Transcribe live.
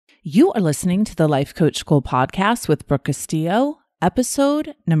You are listening to the Life Coach School podcast with Brooke Castillo,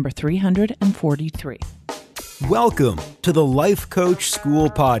 episode number 343. Welcome to the Life Coach School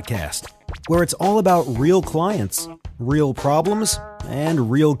podcast, where it's all about real clients, real problems, and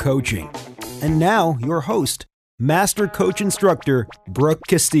real coaching. And now, your host, Master Coach Instructor, Brooke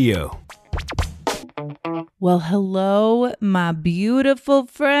Castillo. Well, hello, my beautiful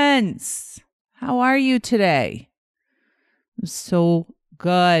friends. How are you today? So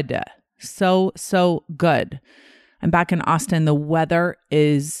good. So good. I'm back in Austin. The weather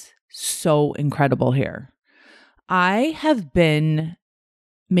is so incredible here. I have been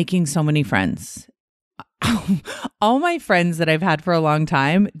making so many friends. All my friends that I've had for a long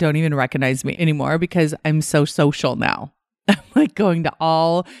time don't even recognize me anymore because I'm so social now. I'm like going to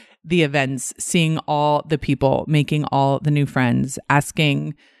all the events, seeing all the people, making all the new friends,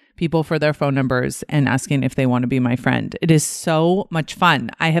 asking people for their phone numbers and asking if they want to be my friend. It is so much fun.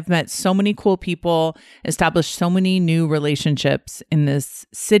 I have met so many cool people, established so many new relationships in this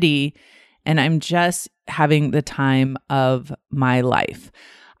city, and I'm just having the time of my life.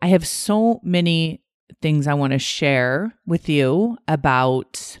 I have so many things I want to share with you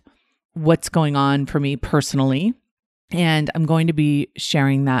about what's going on for me personally, and I'm going to be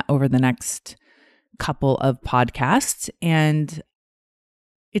sharing that over the next couple of podcasts. And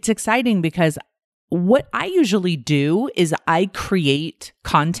it's exciting because what I usually do is I create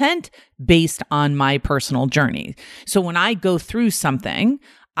content based on my personal journey. So when I go through something,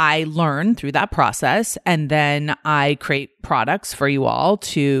 I learn through that process, and then I create products for you all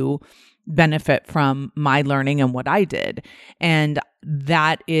to benefit from my learning and what I did. And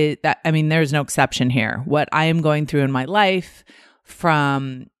there's no exception here. What I am going through in my life,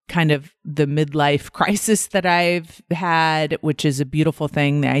 from kind of the midlife crisis that I've had, which is a beautiful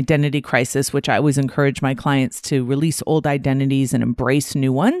thing, the identity crisis, which I always encourage my clients to release old identities and embrace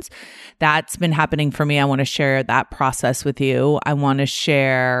new ones. That's been happening for me. I want to share that process with you. I want to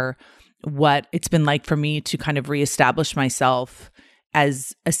share what it's been like for me to kind of reestablish myself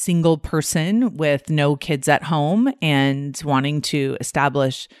as a single person with no kids at home and wanting to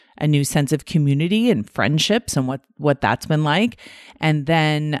establish a new sense of community and friendships and what that's been like. And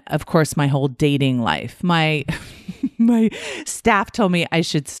then, of course, my whole dating life. My staff told me I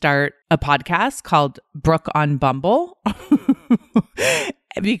should start a podcast called Brooke on Bumble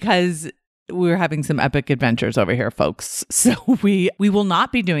because we're having some epic adventures over here, folks. So we will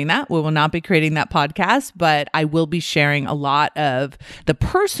not be doing that. We will not be creating that podcast, but I will be sharing a lot of the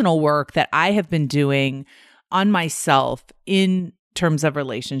personal work that I have been doing on myself in terms of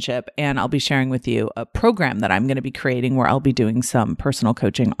relationship. And I'll be sharing with you a program that I'm going to be creating where I'll be doing some personal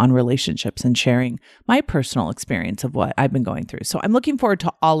coaching on relationships and sharing my personal experience of what I've been going through. So I'm looking forward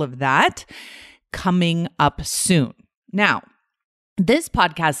to all of that coming up soon. Now, this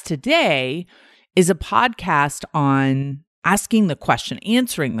podcast today is a podcast on answering the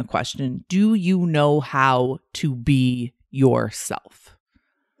question, do you know how to be yourself?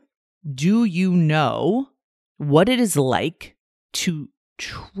 Do you know what it is like to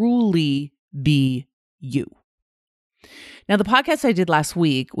truly be you? Now, the podcast I did last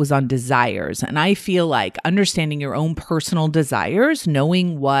week was on desires, and I feel like understanding your own personal desires,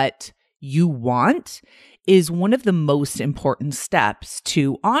 knowing what you want, is one of the most important steps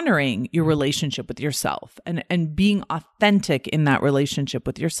to honoring your relationship with yourself and being authentic in that relationship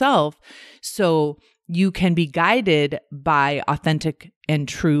with yourself so you can be guided by authentic and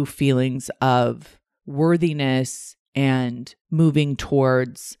true feelings of worthiness and moving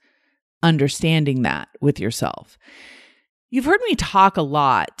towards understanding that with yourself. You've heard me talk a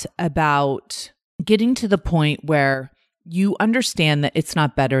lot about getting to the point where you understand that it's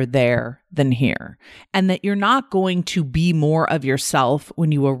not better there than here, and that you're not going to be more of yourself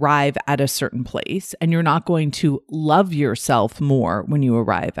when you arrive at a certain place, and you're not going to love yourself more when you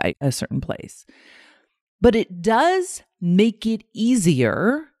arrive at a certain place. But it does make it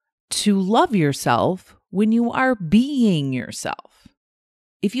easier to love yourself when you are being yourself.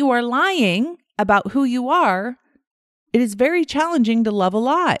 If you are lying about who you are, it is very challenging to love a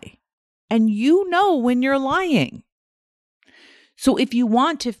lie, and you know when you're lying. So if you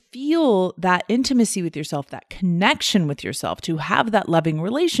want to feel that intimacy with yourself, that connection with yourself, to have that loving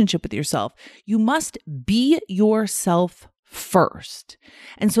relationship with yourself, you must be yourself first.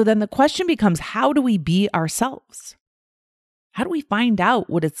 And so then the question becomes, how do we be ourselves? How do we find out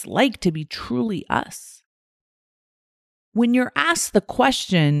what it's like to be truly us? When you're asked the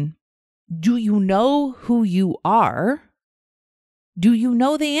question, do you know who you are? Do you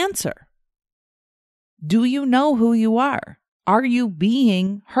know the answer? Do you know who you are? Are you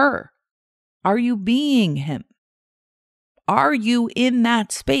being her? Are you being him? Are you in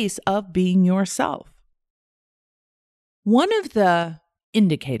that space of being yourself? One of the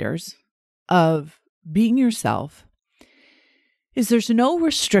indicators of being yourself is there's no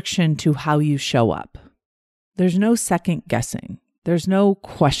restriction to how you show up. There's no second guessing. There's no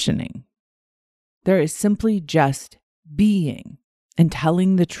questioning. There is simply just being and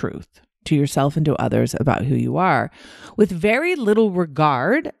telling the truth to yourself and to others about who you are with very little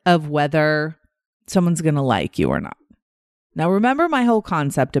regard of whether someone's going to like you or not. Now, remember my whole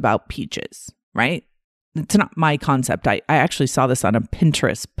concept about peaches, right? It's not my concept. I actually saw this on a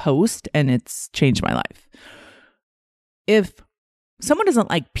Pinterest post and it's changed my life. If someone doesn't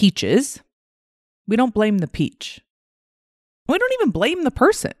like peaches, we don't blame the peach. We don't even blame the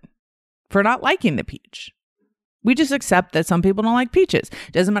person for not liking the peach. We just accept that some people don't like peaches.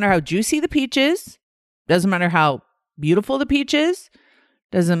 Doesn't matter how juicy the peach is. Doesn't matter how beautiful the peach is.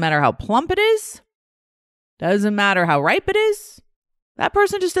 Doesn't matter how plump it is. Doesn't matter how ripe it is. That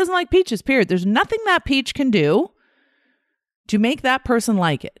person just doesn't like peaches, period. There's nothing that peach can do to make that person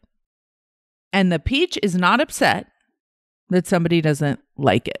like it. And the peach is not upset that somebody doesn't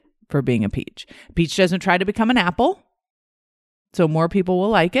like it for being a peach. Peach doesn't try to become an apple, so more people will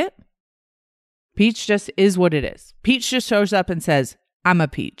like it. Peach just is what it is. Peach just shows up and says, I'm a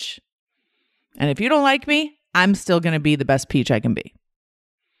peach. And if you don't like me, I'm still going to be the best peach I can be.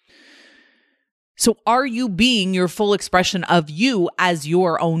 So are you being your full expression of you as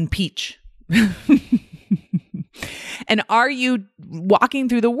your own peach? And are you walking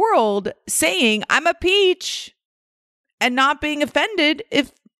through the world saying, I'm a peach, and not being offended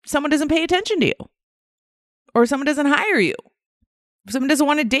if someone doesn't pay attention to you, or someone doesn't hire you, if someone doesn't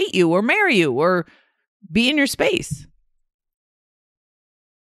want to date you or marry you or be in your space?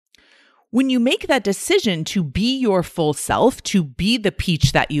 When you make that decision to be your full self, to be the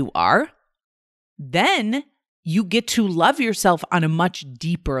peach that you are, then you get to love yourself on a much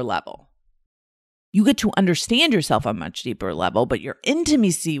deeper level. You get to understand yourself on a much deeper level, but your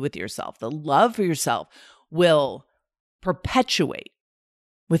intimacy with yourself, the love for yourself, will perpetuate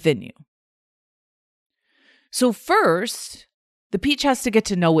within you. So first, the peach has to get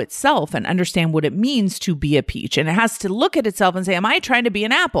to know itself and understand what it means to be a peach. And it has to look at itself and say, am I trying to be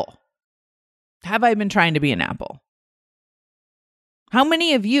an apple? Have I been trying to be an apple? How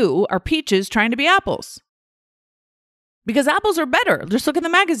many of you are peaches trying to be apples? Because apples are better. Just look at the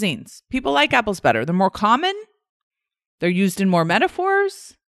magazines. People like apples better. They're more common. They're used in more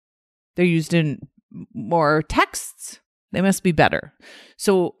metaphors. They're used in more texts. They must be better.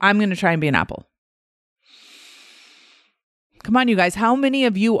 So I'm going to try and be an apple. Come on, you guys. How many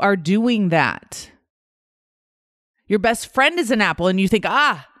of you are doing that? Your best friend is an apple and you think,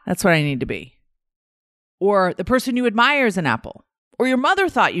 that's what I need to be. Or the person you admire is an apple. Or your mother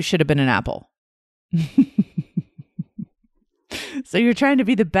thought you should have been an apple. So you're trying to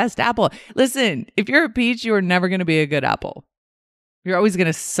be the best apple. Listen, if you're a peach, you are never going to be a good apple. You're always going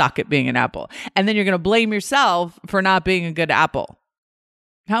to suck at being an apple. And then you're going to blame yourself for not being a good apple.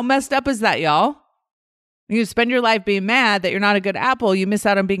 How messed up is that, y'all? You spend your life being mad that you're not a good apple. You miss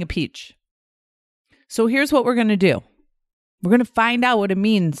out on being a peach. So here's what we're going to do. We're going to find out what it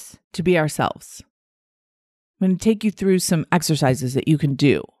means to be ourselves. I'm going to take you through some exercises that you can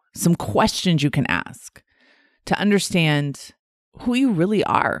do, some questions you can ask to understand who you really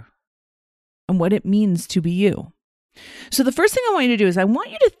are and what it means to be you. So the first thing I want you to do is I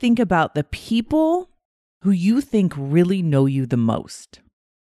want you to think about the people who you think really know you the most.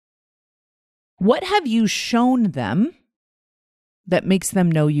 What have you shown them that makes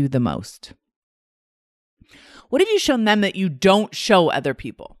them know you the most? What have you shown them that you don't show other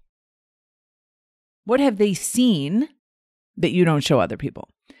people? What have they seen that you don't show other people?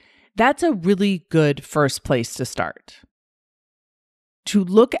 That's a really good first place to start. To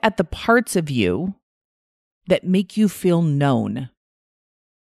look at the parts of you that make you feel known.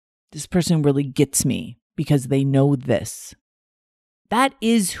 This person really gets me because they know this. That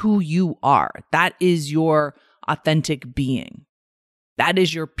is who you are. That is your authentic being. That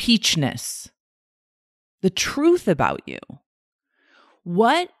is your peachness. The truth about you.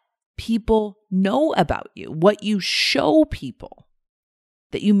 What people know about you, what you show people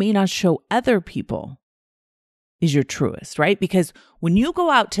that you may not show other people is your truest, right? Because when you go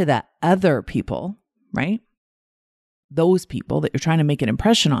out to the other people, right? Those people that you're trying to make an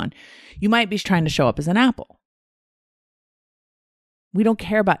impression on, you might be trying to show up as an apple. We don't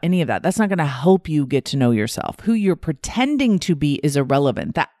care about any of that. That's not going to help you get to know yourself. Who you're pretending to be is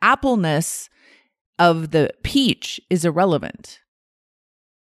irrelevant. The appleness of the peach is irrelevant.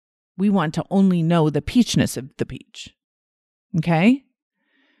 We want to only know the peachness of the peach. Okay?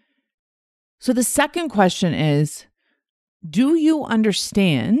 So the second question is, Do you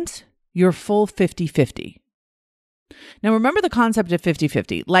understand your full 50-50? Now, remember the concept of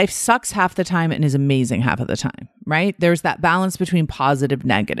 50-50. Life sucks half the time and is amazing half of the time, right? There's that balance between positive,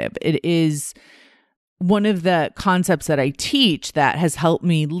 negative. It is one of the concepts that I teach that has helped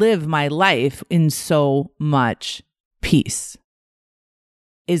me live my life in so much peace.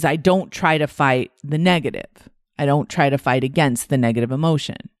 Is I don't try to fight the negative. I don't try to fight against the negative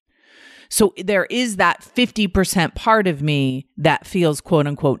emotion. So there is that 50% part of me that feels quote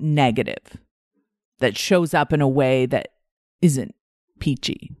unquote negative, that shows up in a way that isn't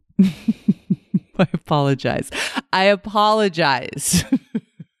peachy. I apologize.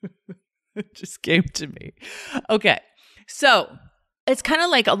 It just came to me. Okay. So it's kind of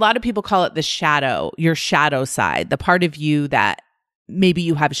like a lot of people call it the shadow, your shadow side, the part of you that maybe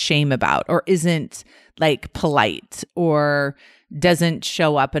you have shame about or isn't like polite or doesn't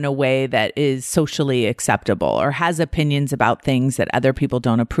show up in a way that is socially acceptable or has opinions about things that other people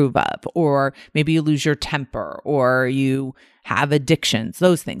don't approve of, or maybe you lose your temper or you have addictions,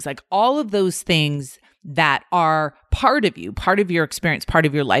 those things, like all of those things that are part of you, part of your experience, part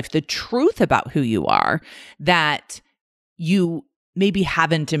of your life, the truth about who you are that you maybe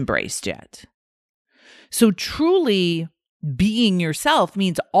haven't embraced yet. So truly being yourself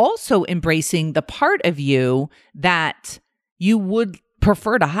means also embracing the part of you that you would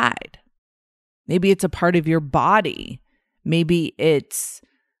prefer to hide. Maybe it's a part of your body. Maybe it's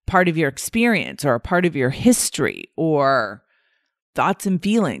part of your experience or a part of your history or thoughts and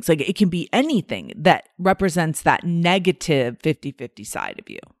feelings. Like it can be anything that represents that negative 50-50 side of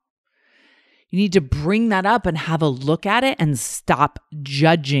you. You need to bring that up and have a look at it and stop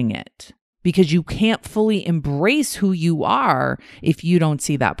judging it, because you can't fully embrace who you are if you don't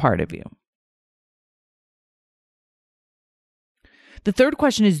see that part of you. The third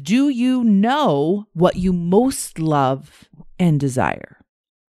question is, do you know what you most love and desire?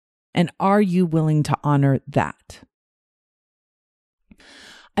 And are you willing to honor that?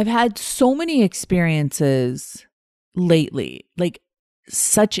 I've had so many experiences lately, like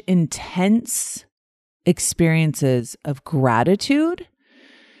such intense experiences of gratitude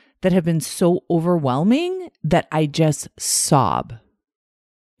that have been so overwhelming that I just sob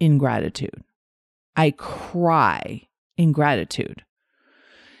in gratitude. I cry in gratitude.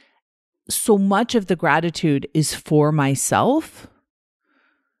 So much of the gratitude is for myself.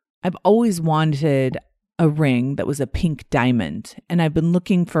 I've always wanted a ring that was a pink diamond, and I've been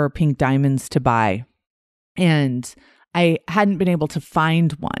looking for pink diamonds to buy, and I hadn't been able to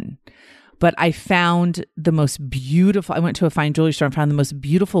find one, but I found the most beautiful. I went to a fine jewelry store and found the most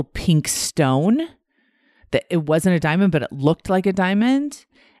beautiful pink stone that it wasn't a diamond, but it looked like a diamond,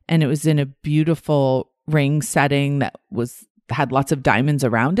 and it was in a beautiful ring setting that had lots of diamonds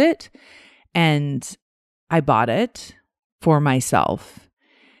around it. And I bought it for myself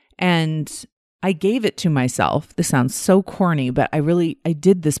and I gave it to myself. This sounds so corny, but I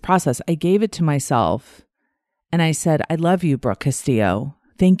did this process. I gave it to myself and I said, I love you, Brooke Castillo.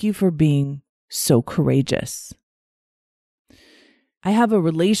 Thank you for being so courageous. I have a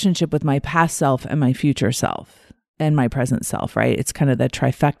relationship with my past self and my future self and my present self, right? It's kind of the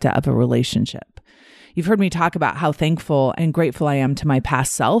trifecta of a relationship. You've heard me talk about how thankful and grateful I am to my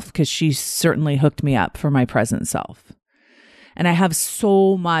past self because she certainly hooked me up for my present self. And I have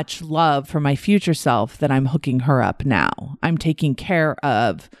so much love for my future self that I'm hooking her up now. I'm taking care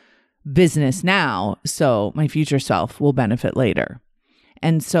of business now, so my future self will benefit later.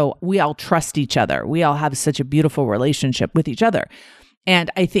 And so we all trust each other. We all have such a beautiful relationship with each other. And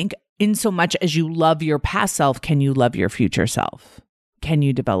I think in so much as you love your past self, can you love your future self? Can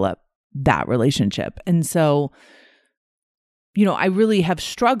you develop that relationship? And so, I really have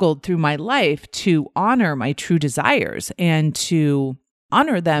struggled through my life to honor my true desires and to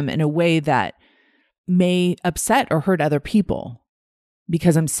honor them in a way that may upset or hurt other people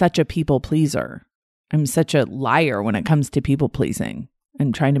because I'm such a people pleaser. I'm such a liar when it comes to people pleasing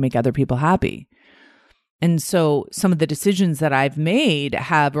and trying to make other people happy. And so some of the decisions that I've made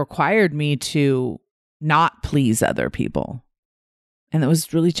have required me to not please other people. And that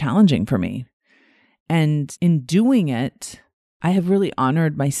was really challenging for me. And in doing it, I have really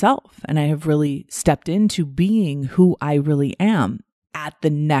honored myself and I have really stepped into being who I really am at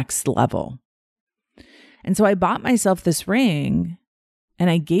the next level. And so I bought myself this ring and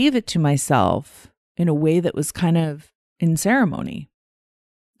I gave it to myself in a way that was kind of in ceremony.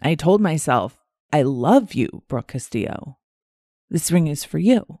 I told myself, I love you, Brooke Castillo. This ring is for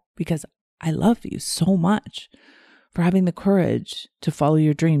you because I love you so much for having the courage to follow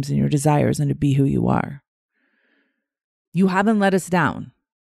your dreams and your desires and to be who you are. You haven't let us down,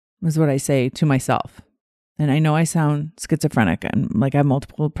 is what I say to myself. And I know I sound schizophrenic and like I have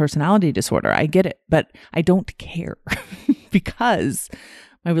multiple personality disorder. I get it, but I don't care because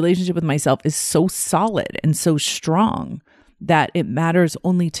my relationship with myself is so solid and so strong that it matters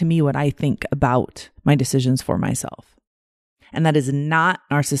only to me what I think about my decisions for myself. And that is not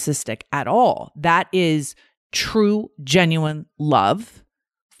narcissistic at all. That is true, genuine love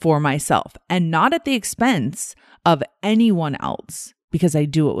for myself and not at the expense of anyone else, because I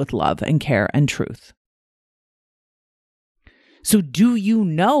do it with love and care and truth. So do you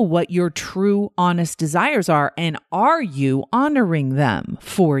know what your true, honest desires are? And are you honoring them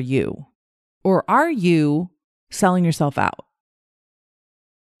for you? Or are you selling yourself out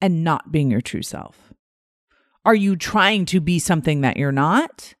and not being your true self? Are you trying to be something that you're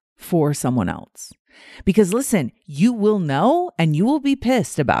not for someone else? Because listen, you will know and you will be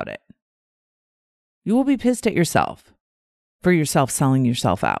pissed about it. You will be pissed at yourself for yourself selling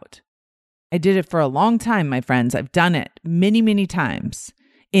yourself out. I did it for a long time, my friends. I've done it many, many times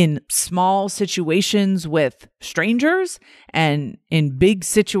in small situations with strangers and in big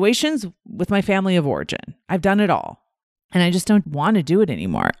situations with my family of origin. I've done it all. And I just don't want to do it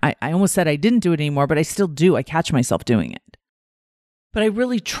anymore. I almost said I didn't do it anymore, but I still do. I catch myself doing it. But I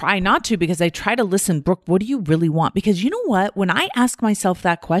really try not to because I try to listen, Brooke, what do you really want? Because you know what? When I ask myself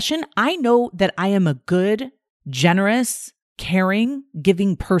that question, I know that I am a good, generous, caring,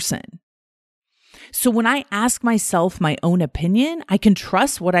 giving person. So when I ask myself my own opinion, I can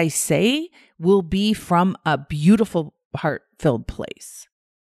trust what I say will be from a beautiful, heart-filled place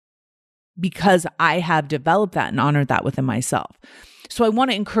because I have developed that and honored that within myself. So I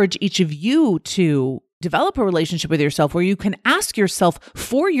want to encourage each of you to develop a relationship with yourself where you can ask yourself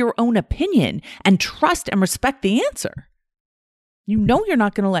for your own opinion and trust and respect the answer. You know you're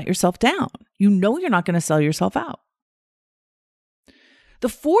not going to let yourself down. You know you're not going to sell yourself out. The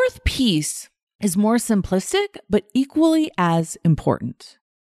fourth piece is more simplistic, but equally as important.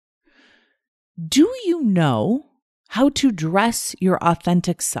 Do you know how to dress your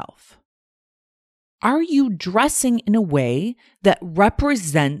authentic self? Are you dressing in a way that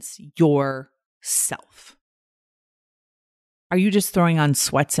represents yourself? Are you just throwing on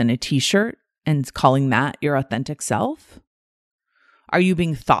sweats and a t-shirt and calling that your authentic self? Are you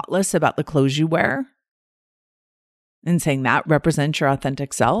being thoughtless about the clothes you wear and saying that represents your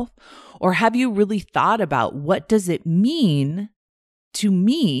authentic self? Or have you really thought about what does it mean to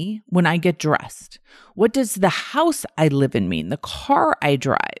me when I get dressed? What does the house I live in mean? The car I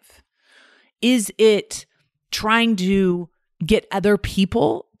drive? Is it trying to get other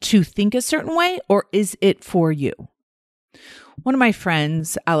people to think a certain way, or is it for you? One of my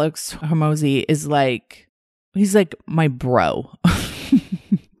friends, Alex Hormozy, he's like my bro.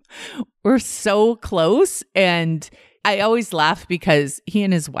 We're so close. And I always laugh because he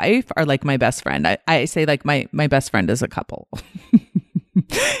and his wife are like my best friend. I say like my best friend is a couple.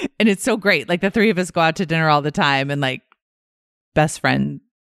 And it's so great. Like the three of us go out to dinner all the time and like best friend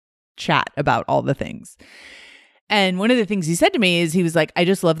chat about all the things. And one of the things he said to me is he was like, I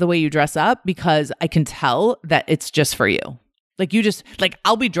just love the way you dress up because I can tell that it's just for you. Like you just like,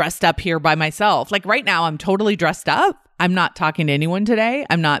 I'll be dressed up here by myself. Like right now I'm totally dressed up. I'm not talking to anyone today.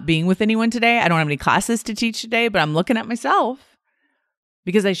 I'm not being with anyone today. I don't have any classes to teach today, but I'm looking at myself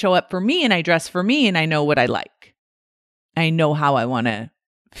because I show up for me and I dress for me and I know what I like. I know how I want to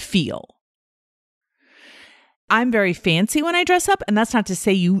feel. I'm very fancy when I dress up, and that's not to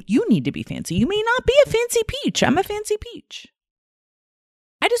say you need to be fancy. You may not be a fancy peach. I'm a fancy peach.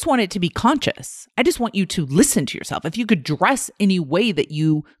 I just want it to be conscious. I just want you to listen to yourself. If you could dress any way that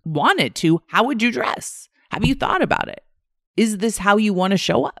you wanted to, how would you dress? Have you thought about it? Is this how you want to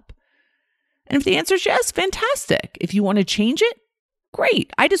show up? And if the answer is yes, fantastic. If you want to change it,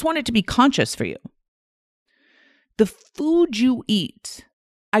 great. I just want it to be conscious for you. The food you eat,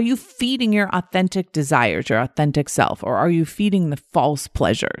 are you feeding your authentic desires, your authentic self, or are you feeding the false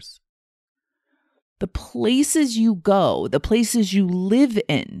pleasures? The places you go, the places you live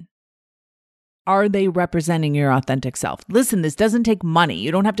in, are they representing your authentic self? Listen, this doesn't take money.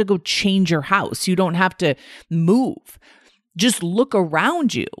 You don't have to go change your house. You don't have to move. Just look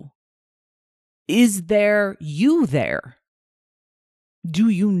around you. Is there you there? Do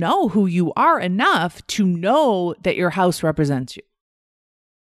you know who you are enough to know that your house represents you?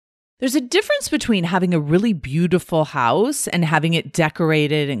 There's a difference between having a really beautiful house and having it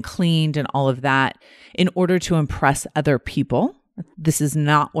decorated and cleaned and all of that in order to impress other people. This is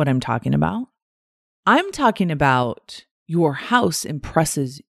not what I'm talking about. I'm talking about your house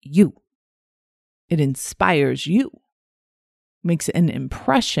impresses you. It inspires you, makes an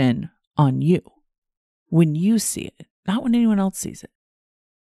impression on you when you see it, not when anyone else sees it.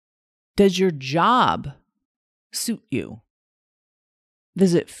 Does your job suit you?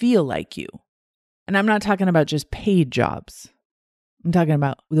 Does it feel like you? And I'm not talking about just paid jobs. I'm talking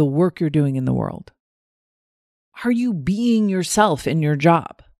about the work you're doing in the world. Are you being yourself in your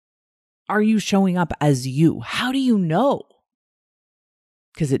job? Are you showing up as you? How do you know?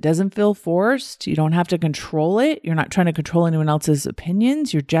 Because it doesn't feel forced. You don't have to control it. You're not trying to control anyone else's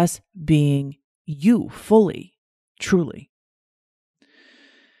opinions. You're just being you fully, truly.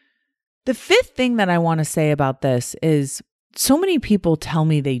 The fifth thing that I want to say about this is so many people tell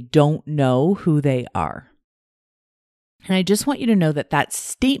me they don't know who they are. And I just want you to know that that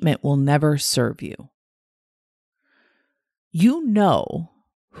statement will never serve you. You know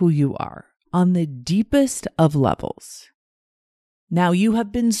who you are on the deepest of levels. Now you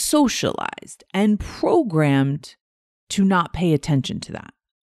have been socialized and programmed to not pay attention to that,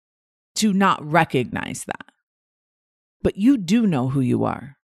 to not recognize that. But you do know who you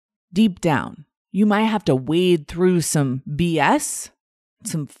are. Deep down, you might have to wade through some BS,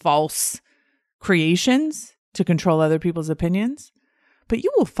 some false creations to control other people's opinions, but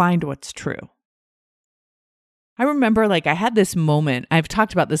you will find what's true. I remember I had this moment, I've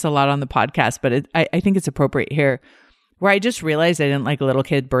talked about this a lot on the podcast, but I think it's appropriate here, where I just realized I didn't like little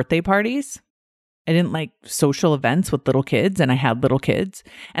kid birthday parties. I didn't like social events with little kids, and I had little kids,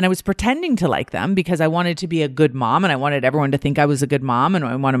 and I was pretending to like them because I wanted to be a good mom, and I wanted everyone to think I was a good mom, and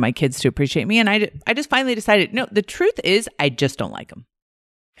I wanted my kids to appreciate me. And I just finally decided, no, the truth is I just don't like them.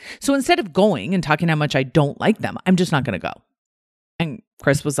 So instead of going and talking how much I don't like them, I'm just not going to go. And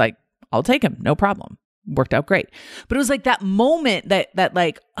Chris was like, I'll take him. No problem. Worked out great. But it was like that moment that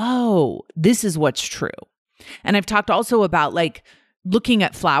oh, this is what's true. And I've talked also about looking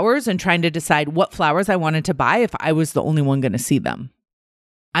at flowers and trying to decide what flowers I wanted to buy if I was the only one going to see them.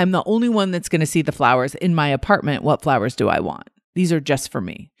 I'm the only one that's going to see the flowers in my apartment. What flowers do I want? These are just for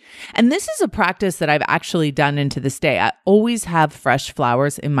me. And this is a practice that I've actually done into this day. I always have fresh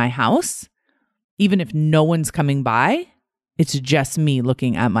flowers in my house, even if no one's coming by. It's just me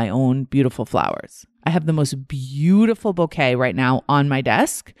looking at my own beautiful flowers. I have the most beautiful bouquet right now on my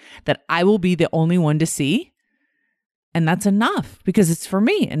desk that I will be the only one to see. And that's enough because it's for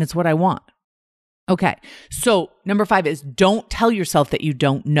me and it's what I want. Okay. So number 5 is don't tell yourself that you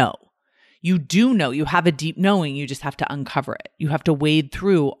don't know. You do know. You have a deep knowing. You just have to uncover it. You have to wade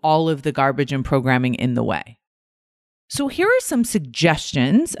through all of the garbage and programming in the way. So here are some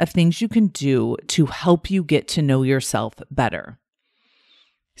suggestions of things you can do to help you get to know yourself better.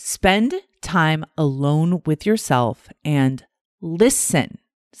 Spend time alone with yourself and listen.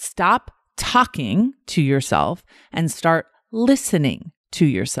 Stop talking to yourself and start listening to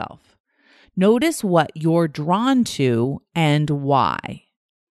yourself. Notice what you're drawn to and why.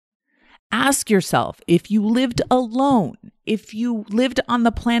 Ask yourself, if you lived alone, if you lived on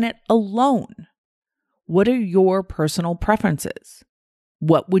the planet alone, what are your personal preferences?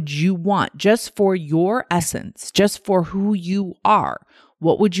 What would you want just for your essence, just for who you are?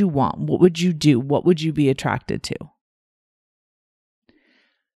 What would you want? What would you do? What would you be attracted to?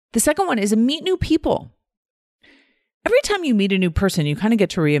 The second one is meet new people. Every time you meet a new person, you kind of get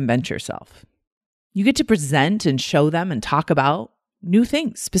to reinvent yourself. You get to present and show them and talk about new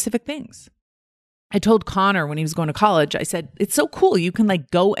things, specific things. I told Connor when he was going to college, I said, it's so cool. You can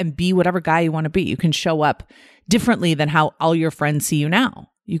go and be whatever guy you want to be. You can show up differently than how all your friends see you now.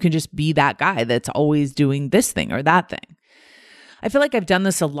 You can just be that guy that's always doing this thing or that thing. I feel like I've done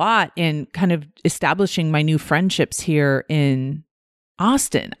this a lot in kind of establishing my new friendships here in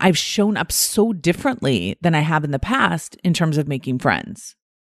Austin. I've shown up so differently than I have in the past in terms of making friends.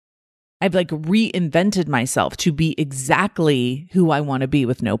 I've reinvented myself to be exactly who I want to be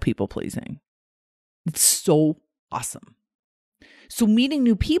with no people pleasing. It's so awesome. So meeting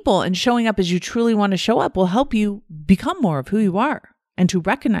new people and showing up as you truly want to show up will help you become more of who you are and to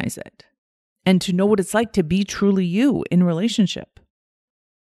recognize it and to know what it's like to be truly you in relationship.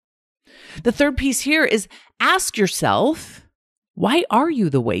 The third piece here is ask yourself, why are you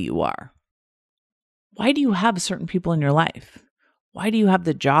the way you are? Why do you have certain people in your life? Why do you have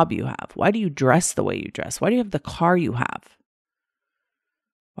the job you have? Why do you dress the way you dress? Why do you have the car you have?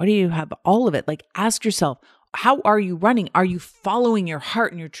 Why do you have all of it? Ask yourself, how are you running? Are you following your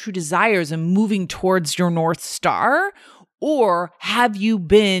heart and your true desires and moving towards your North Star? Or have you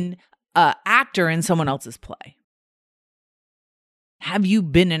been an actor in someone else's play? Have you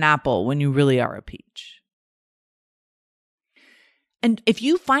been an apple when you really are a peach? And if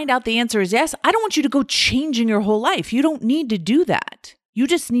you find out the answer is yes, I don't want you to go changing your whole life. You don't need to do that. You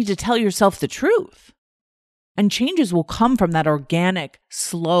just need to tell yourself the truth. And changes will come from that organic,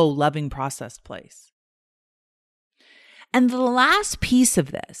 slow, loving process place. And the last piece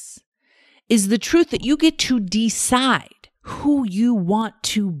of this is the truth that you get to decide who you want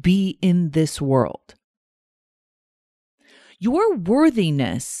to be in this world. Your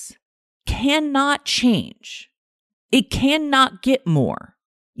worthiness cannot change. It cannot get more.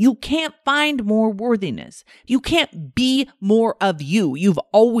 You can't find more worthiness. You can't be more of you. You've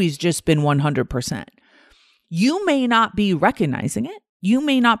always just been 100%. You may not be recognizing it. You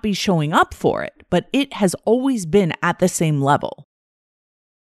may not be showing up for it, but it has always been at the same level.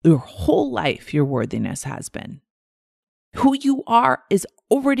 Your whole life, your worthiness has been. Who you are is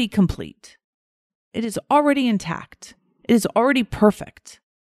already complete. It is already intact. It is already perfect.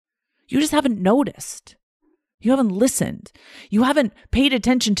 You just haven't noticed. You haven't listened. You haven't paid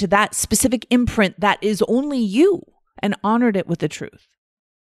attention to that specific imprint that is only you and honored it with the truth.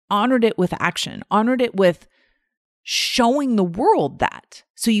 Honored it with action. Honored it with showing the world that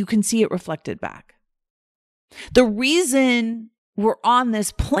so you can see it reflected back. The reason we're on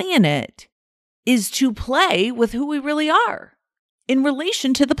this planet is to play with who we really are in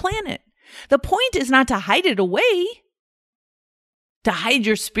relation to the planet. The point is not to hide it away, to hide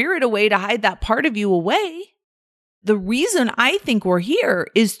your spirit away, to hide that part of you away. The reason I think we're here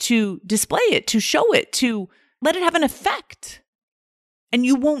is to display it, to show it, to let it have an effect. And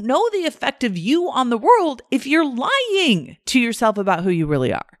you won't know the effect of you on the world if you're lying to yourself about who you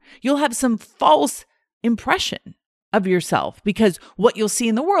really are. You'll have some false impression of yourself because what you'll see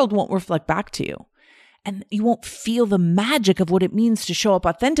in the world won't reflect back to you. And you won't feel the magic of what it means to show up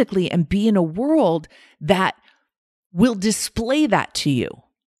authentically and be in a world that will display that to you,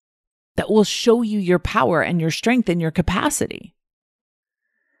 that will show you your power and your strength and your capacity.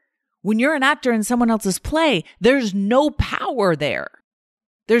 When you're an actor in someone else's play, there's no power there.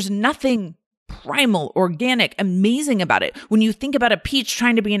 There's nothing primal, organic, amazing about it. When you think about a peach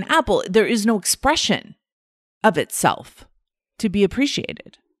trying to be an apple, there is no expression of itself to be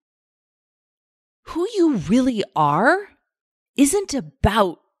appreciated. Who you really are isn't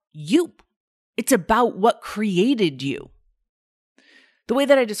about you. It's about what created you. The way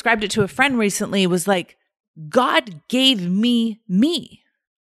that I described it to a friend recently was like, God gave me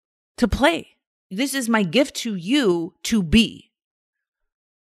to play. This is my gift to you to be.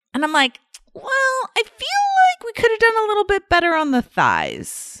 And I'm like, well, I feel like we could have done a little bit better on the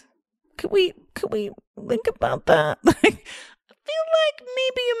thighs. Could we think about that? I feel like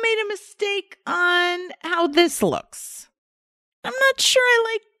maybe you made a mistake on how this looks. I'm not sure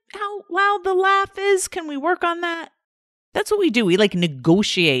I like how loud the laugh is. Can we work on that? That's what we do. We like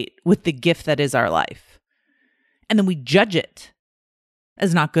negotiate with the gift that is our life. And then we judge it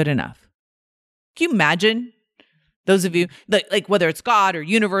as not good enough. Can you imagine? Those of you, like whether it's God or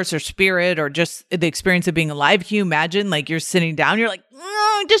universe or spirit or just the experience of being alive, can you imagine like you're sitting down, you're like,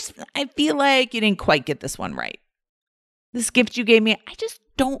 I feel like you didn't quite get this one right. This gift you gave me, I just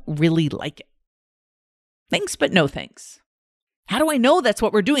don't really like it. Thanks, but no thanks. How do I know that's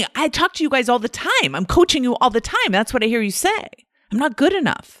what we're doing? I talk to you guys all the time. I'm coaching you all the time. That's what I hear you say. I'm not good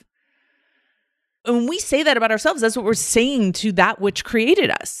enough. And when we say that about ourselves, that's what we're saying to that which created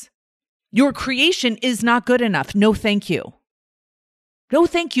us. Your creation is not good enough. No, thank you. No,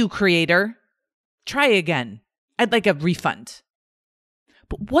 thank you, creator. Try again. I'd like a refund.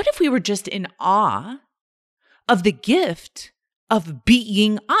 But what if we were just in awe of the gift of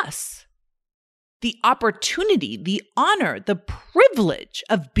being us? The opportunity, the honor, the privilege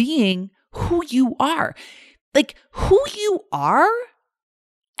of being who you are. Like who you are,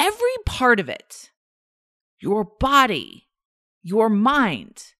 every part of it, your body, your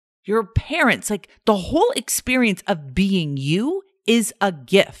mind, your parents, like the whole experience of being you is a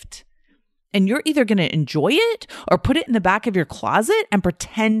gift. And you're either going to enjoy it or put it in the back of your closet and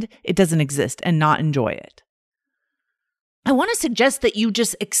pretend it doesn't exist and not enjoy it. I want to suggest that you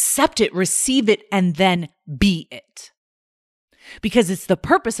just accept it, receive it, and then be it. Because it's the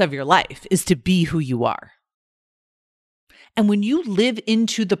purpose of your life is to be who you are. And when you live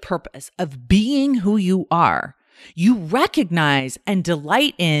into the purpose of being who you are, you recognize and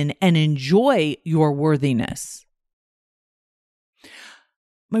delight in and enjoy your worthiness.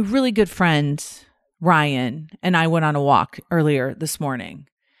 My really good friend, Ryan, and I went on a walk earlier this morning.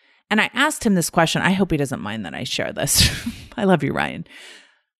 And I asked him this question. I hope he doesn't mind that I share this. I love you, Ryan.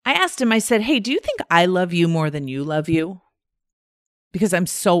 I asked him, I said, hey, do you think I love you more than you love you? Because I'm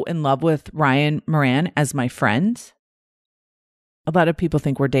so in love with Ryan Moran as my friend. A lot of people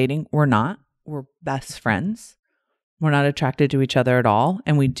think we're dating. We're not. We're best friends. We're not attracted to each other at all.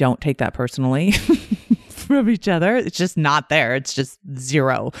 And we don't take that personally from each other. It's just not there. It's just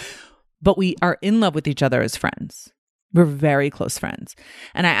zero. But we are in love with each other as friends. We're very close friends.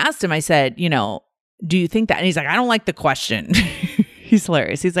 And I asked him, I said, do you think that? And he's like, I don't like the question. He's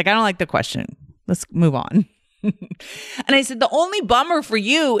hilarious. He's like, I don't like the question. Let's move on. And I said, the only bummer for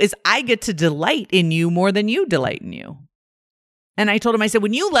you is I get to delight in you more than you delight in you. And I told him, I said,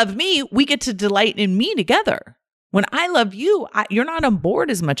 when you love me, we get to delight in me together. When I love you, you're not on board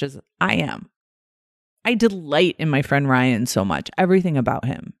as much as I am. I delight in my friend Ryan so much. Everything about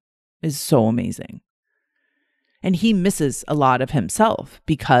him is so amazing. And he misses a lot of himself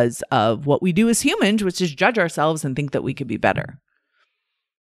because of what we do as humans, which is judge ourselves and think that we could be better.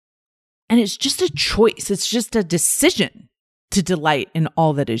 And it's just a choice. It's just a decision to delight in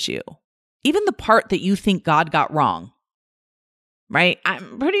all that is you. Even the part that you think God got wrong, right?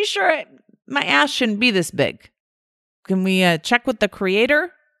 I'm pretty sure my ass shouldn't be this big. Can we check with the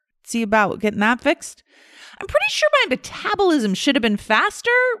creator? See about getting that fixed? I'm pretty sure my metabolism should have been faster.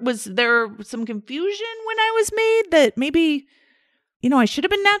 Was there some confusion when I was made that maybe, I should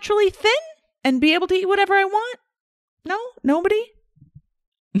have been naturally thin and be able to eat whatever I want? No? Nobody?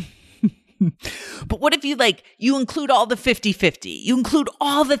 But what if you include all the 50-50? You include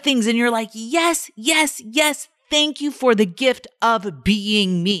all the things and you're like, yes, yes, yes. Thank you for the gift of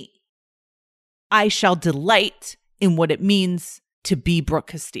being me. I shall delight in what it means to be Brooke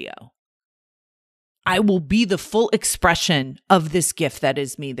Castillo. I will be the full expression of this gift that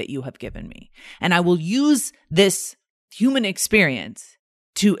is me that you have given me. And I will use this human experience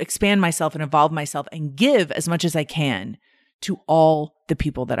to expand myself and evolve myself and give as much as I can to all the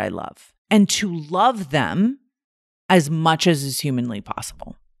people that I love and to love them as much as is humanly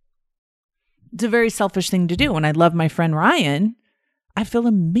possible. It's a very selfish thing to do. When I love my friend Ryan, I feel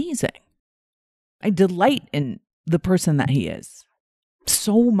amazing. I delight in the person that he is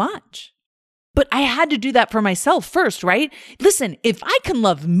so much. But I had to do that for myself first, right? Listen, if I can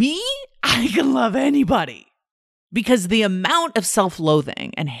love me, I can love anybody. Because the amount of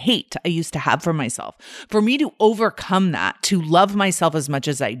self-loathing and hate I used to have for myself, for me to overcome that, to love myself as much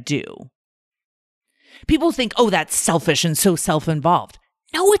as I do. People think, oh, that's selfish and so self-involved.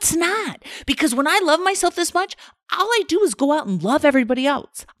 No, it's not. Because when I love myself this much, all I do is go out and love everybody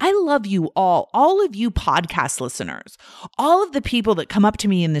else. I love you all of you podcast listeners, all of the people that come up to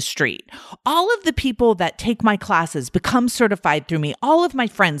me in the street, all of the people that take my classes, become certified through me, all of my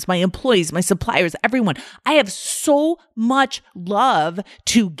friends, my employees, my suppliers, everyone. I have so much love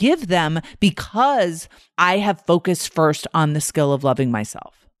to give them because I have focused first on the skill of loving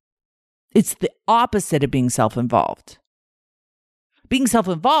myself. It's the opposite of being self-involved. Being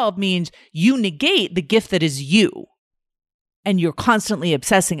self-involved means you negate the gift that is you. And you're constantly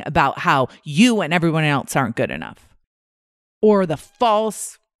obsessing about how you and everyone else aren't good enough. Or the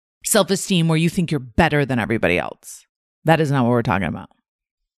false self-esteem where you think you're better than everybody else. That is not what we're talking about.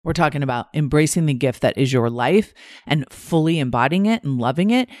 We're talking about embracing the gift that is your life and fully embodying it and loving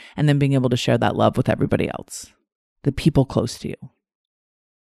it, and then being able to share that love with everybody else, the people close to you.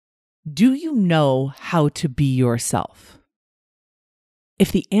 Do you know how to be yourself?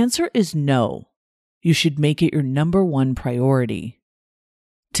 If the answer is no, you should make it your number one priority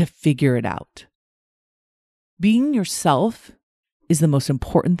to figure it out. Being yourself is the most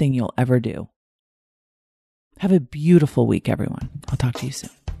important thing you'll ever do. Have a beautiful week, everyone. I'll talk to you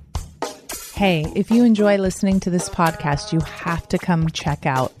soon. Hey, if you enjoy listening to this podcast, you have to come check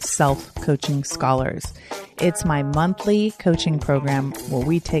out Self-Coaching Scholars. It's my monthly coaching program where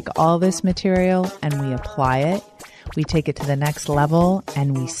we take all this material and we apply it. We take it to the next level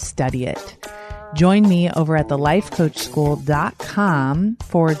and we study it. Join me over at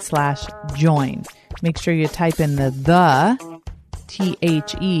thelifecoachschool.com/join. Make sure you type in the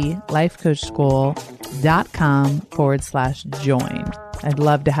lifecoachschool.com/join. I'd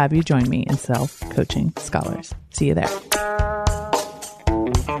love to have you join me in Self-Coaching Scholars. See you there.